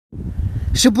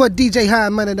It's your boy DJ High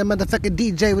Money, the motherfucking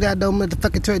DJ without no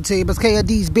motherfucking turntables.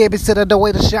 KLD's babysitter, the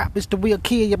way to shop. It's the real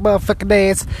kid, your motherfucking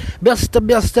ass. Mister,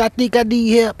 I think I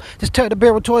need help. Just turn the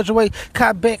barrel towards your way,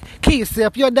 cop back, kill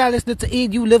yourself. You're not listening to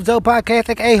NU Lives Old Podcast,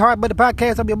 like A Hard Money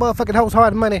Podcast. I'm your motherfucking host,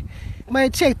 Hard Money. Man,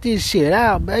 check this shit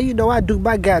out, man. You know, I do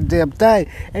my goddamn thing.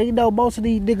 And you know, most of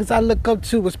these niggas I look up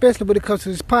to, especially when it comes to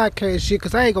this podcast shit,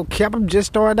 because I ain't gonna cap. I'm just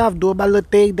starting off doing my little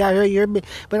thing down here, you hear me?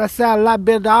 But I sound a lot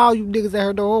better than all you niggas out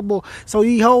here, no homo. So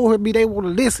you hold hear me, they want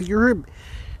to listen, you hear me?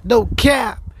 No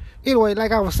cap. Anyway,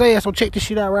 like I was saying, so check this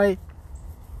shit out, right?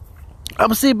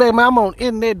 I'm see, baby, man, I'm on the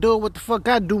internet doing what the fuck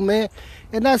I do, man.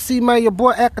 And I see, man, your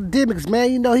boy Academics,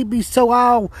 man. You know, he be so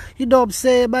all, you know what I'm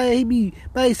saying, man. He be,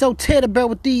 man, so tender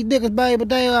with these niggas, man. But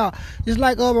they just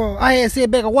like, I had said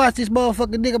back and watch this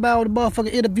motherfucking nigga, man, on the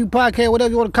motherfucking interview podcast,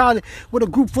 whatever you want to call it, with a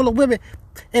group full of women.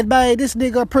 And, man, this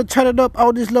nigga turning up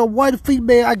on this little white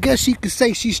female. I guess she could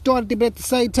say she started him at the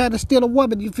same time. It's still a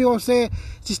woman, you feel what I'm saying?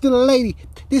 She's still a lady.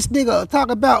 This nigga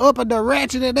talking about up in the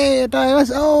ratchet and everything. I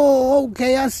said, oh,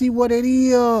 okay, I see what it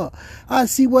is. I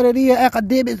see what it is,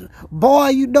 Academics. Boy,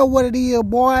 you know what it is,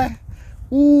 boy.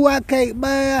 Ooh, I can't,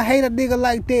 man. I hate a nigga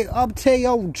like that. I'm telling you,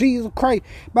 oh, Jesus Christ.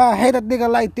 Man, I hate a nigga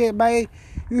like that, man.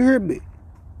 You hear me?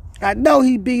 I know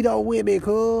he beat on women,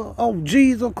 cuz. Oh,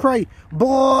 Jesus Christ.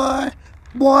 Boy,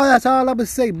 that's all I'm gonna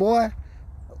say, boy.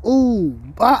 Ooh,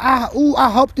 I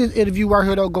hope this interview right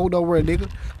here don't go nowhere,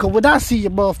 nigga. Cause when I see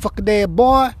your motherfucking dad,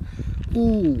 boy,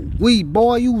 ooh,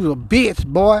 boy, you was a bitch,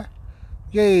 boy.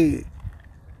 Yeah.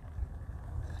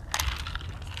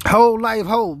 Whole life,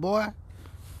 boy.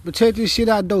 But check this shit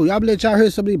out, though. Y'all let y'all hear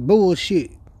some of this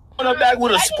bullshit. Went back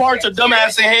with a Sparta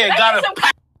dumbass in here and got a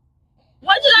pack.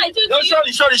 What did I do to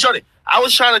you? Shorty. I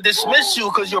was trying to dismiss you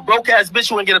because you're a broke ass bitch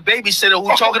who ain't get a babysitter who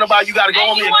talking about you gotta go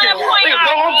home and get a kid. Nigga,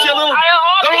 go home to your little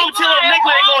nigga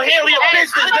ain't gonna handle your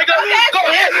business, nigga. Go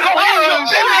handle your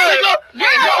business, nigga.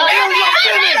 Go handle your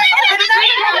business.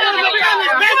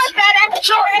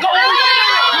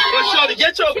 Shorty,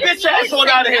 get your bitch ass on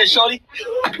out of here, Shorty.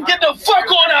 Get the fuck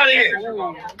on out of here.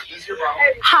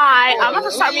 Hi, I'm about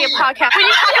to start me a podcast. When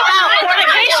you talk about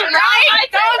fornication, right?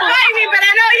 Don't blame me, but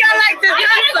I know y'all like this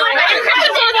hustle.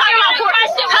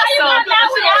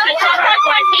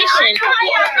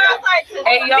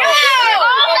 Hey, yo.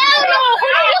 Who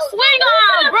did you swing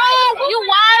on, bro? You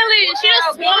wildin'. She just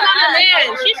swung on a man.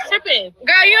 She's tripping.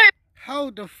 Girl, you ain't.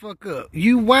 Hold the fuck up.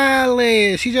 You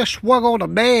wildin'. She just swung on a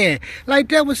man. Like,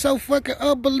 that was so fucking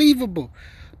unbelievable.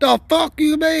 The fuck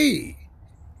you mean?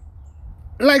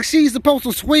 Like she's supposed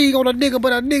to swing on a nigga,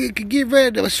 but a nigga can get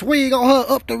ready to swing on her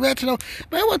up the ratchet.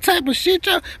 Man, what type of shit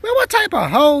y'all? Man, what type of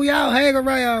hoe y'all hang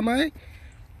around, man?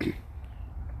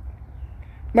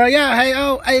 Man,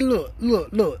 y'all hey, look.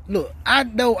 I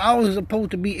know I was supposed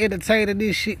to be entertaining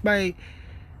this shit, man.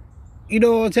 You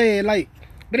know what I'm saying? Like,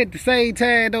 but at the same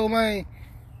time, though,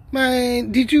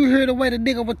 man, did you hear the way the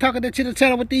nigga was talking that shit to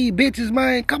tell with these bitches,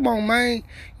 man? Come on, man.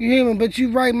 You hear me? But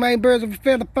you right, man. Birds of a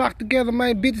feather flock together,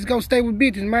 man. Bitches gonna stay with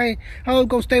bitches, man. Hoes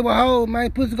gonna stay with hoes,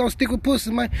 man. Pussy gonna stick with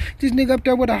pussy, man. This nigga up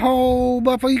there with a whole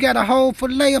motherfucker. You got a whole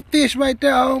fillet of fish right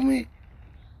there, homie.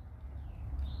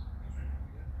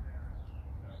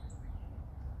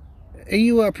 And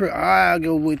you up here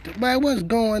arguing with them. Man, what's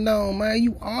going on, man?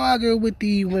 You arguing with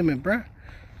these women, bruh.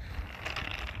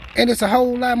 And it's a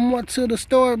whole lot more to the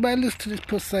story, man. Listen to this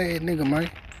pussy ass nigga, man.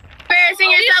 Embarrassing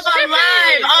yourself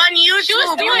alive on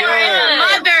YouTube. You are a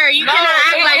mother. You cannot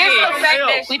act like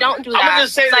this. We don't do that. I'm gonna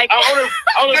just say that. I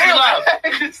wanna see live.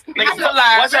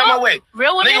 Nigga, watch out my way.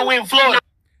 Real women? Nigga, we in Florida.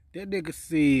 That nigga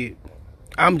said,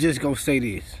 I'm just gonna say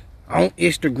this. On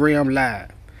Instagram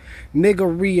Live.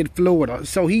 Nigga in Florida.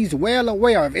 So he's well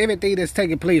aware of everything that's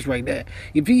taking place right now.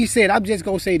 If he said, I'm just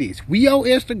gonna say this. We on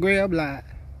Instagram Live.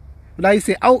 Like he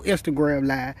said, on Instagram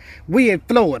Live. We in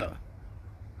Florida.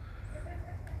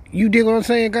 You dig what I'm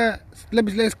saying, guys?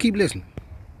 Let's keep listening.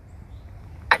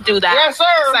 Do that. Yes,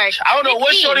 sir. Like, I don't know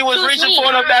what shorty was reaching for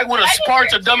in her back with a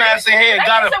Sparta dumbass in here and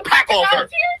got a pack off her.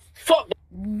 Fuck.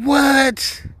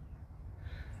 What?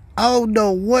 I don't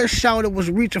know what shorty was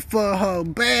reaching for her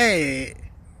bag.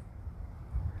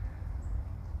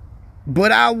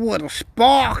 But I would have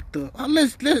sparked her.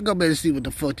 Let's go back and see what the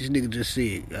fuck this nigga just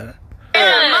said, guys.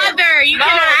 Mother, you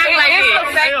cannot act like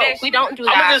this. We don't do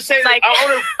that. I'm gonna just say that. I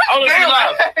wanna see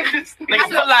live.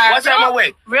 Nigga, watch out my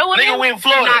way. Real women? Nigga, we in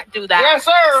Florida. Do not do that. Yes,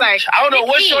 sir. Like, I don't know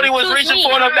what shorty was reaching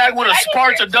for in her back with a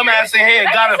Sparta dumbass in here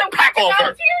and got a pack off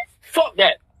her. Fuck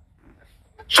that.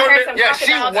 Shorty, yeah,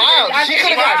 she wild.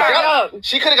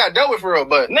 She could have got dealt with for real,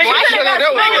 but nigga, she could have got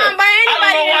dealt with for real.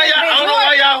 I don't know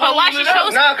why y'all holding it up.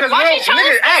 Nah, cause real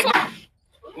nigga act.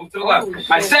 Move to the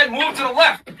left. I said move to the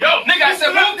left. Yo, nigga, I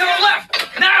said move to the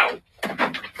left. Now.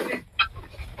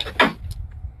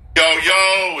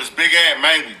 Yo, it's Big Ant,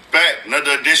 man. We back.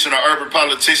 Another edition of Urban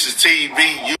Politicians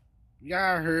TV.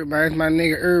 Y'all heard, man. It's my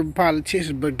nigga Urban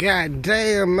Politician, but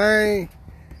goddamn, man.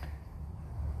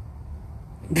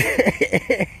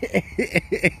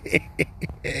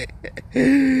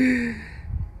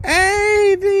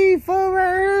 Hey, these 4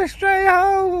 right straight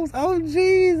hoes. Oh,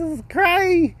 Jesus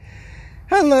Christ.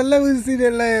 Hold on, let me see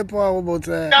that last part one more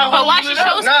time. But why she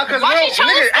chose? Why she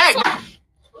chose?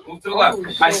 Move to the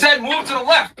left. I said move to the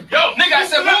left. Yo, nigga, I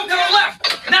said move to the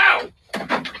left. Now.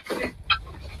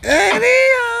 Hey,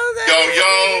 these hoes.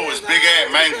 Yo, it's Big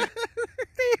Ant, man.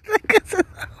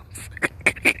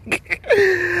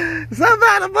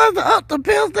 Somebody must have upped the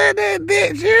pistol in that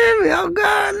bitch, you hear me? Oh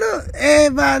God, look.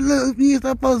 Everybody look, you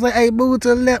supposed to say, hey, move to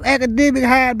the left. Academic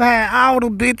hide behind all the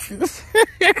bitches.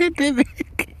 Academic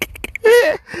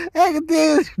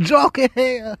drunk in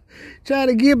hell. Trying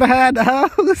to get behind the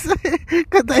house.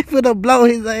 Cause they finna blow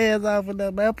his ass off of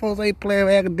them. Man, supposed to ain't playing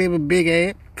with Academic big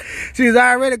ass. She's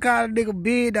already called a nigga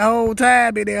big the whole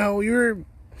time in that whole year.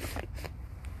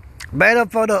 Man,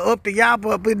 up for the up the yop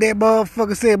up in that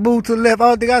motherfucker said move to the left.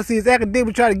 All thing I see is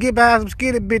Academic trying to get behind some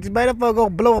skinny bitches. Man, that fucker gonna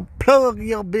blow a plug in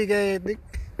your big ass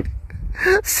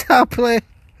nigga. Stop playing.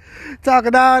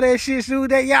 Talking all that shit, soon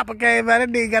that yapper came out. That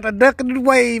nigga got a duck in the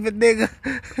wave, nigga.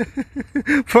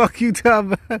 Fuck you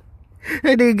talking about.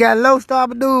 That nigga got low star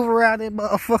maneuver around that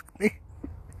motherfucker.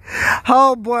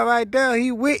 Homeboy right there,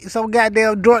 he went so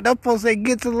goddamn drunk. That folks say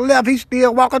get to the left, he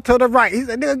still walking to the right. He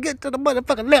said, nigga, get to the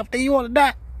motherfucking left, then you wanna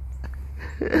die?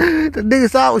 The nigga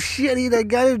saw shit, he done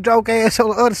got his drunk ass on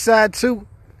the other side too.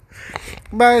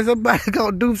 Man, somebody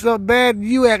gonna do something bad to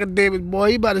you, Academic, boy.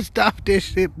 You better stop this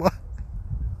shit, boy.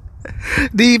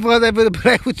 These boys ain't finna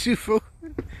play with you, fool.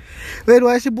 But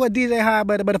anyway, it's your boy DJ High,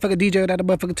 man, the motherfucking DJ without the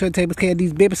motherfucking turntables.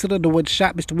 KD's babysitter, the one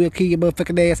shot, Mr. Will Key, your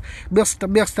motherfucking ass. Mister,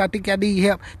 I think I need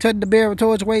help. Turn the barrel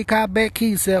towards the way, call back, key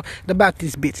yourself. About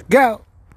this bitch. Go.